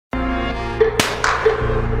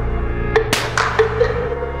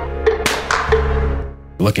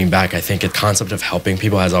Looking back, I think the concept of helping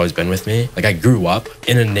people has always been with me. Like I grew up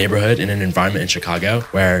in a neighborhood, in an environment in Chicago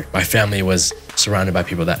where my family was surrounded by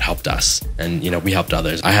people that helped us. And, we helped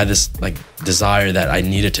others. I had this desire that I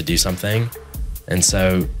needed to do something. And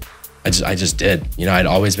so I just did. I'd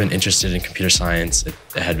always been interested in computer science. It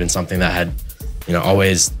had been something that had,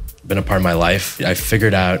 always been a part of my life. I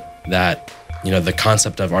figured out that, the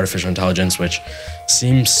concept of artificial intelligence, which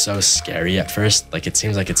seems so scary at first, it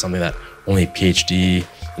seems like it's something that only PhD,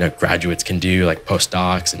 graduates can do, like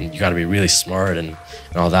postdocs, and you got to be really smart and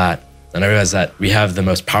all that. And I realized that we have the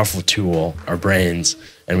most powerful tool, our brains,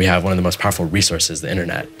 and we have one of the most powerful resources, the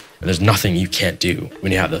internet. And there's nothing you can't do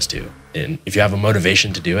when you have those two. And if you have a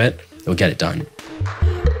motivation to do it, you'll get it done.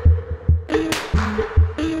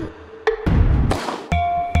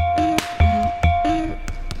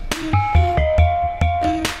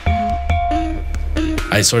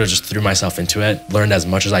 I sort of just threw myself into it, learned as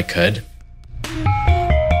much as I could.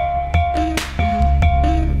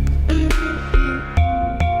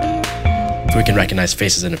 If we can recognize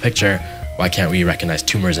faces in a picture, why can't we recognize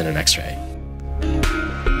tumors in an X-ray?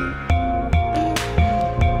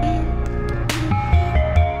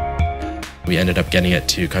 We ended up getting it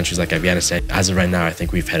to countries like Afghanistan. As of right now, I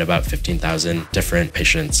think we've hit about 15,000 different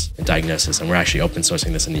patients in diagnosis, and we're actually open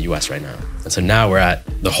sourcing this in the US right now. And so now we're at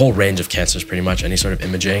the whole range of cancers, pretty much any sort of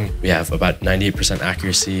imaging. We have about 98%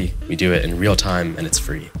 accuracy. We do it in real time and it's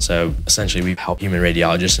free. So essentially we help human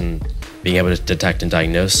radiologists in being able to detect and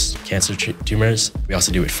diagnose cancer tumors. We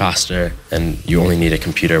also do it faster, and you only need a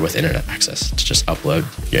computer with internet access to just upload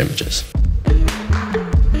your images.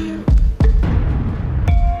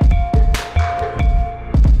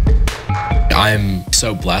 I'm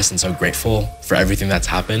so blessed and so grateful for everything that's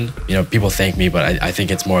happened. People thank me, but I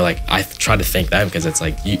think it's more like I try to thank them, because it's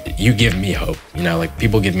like you give me hope.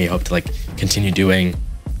 People give me hope to continue doing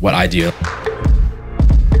what I do.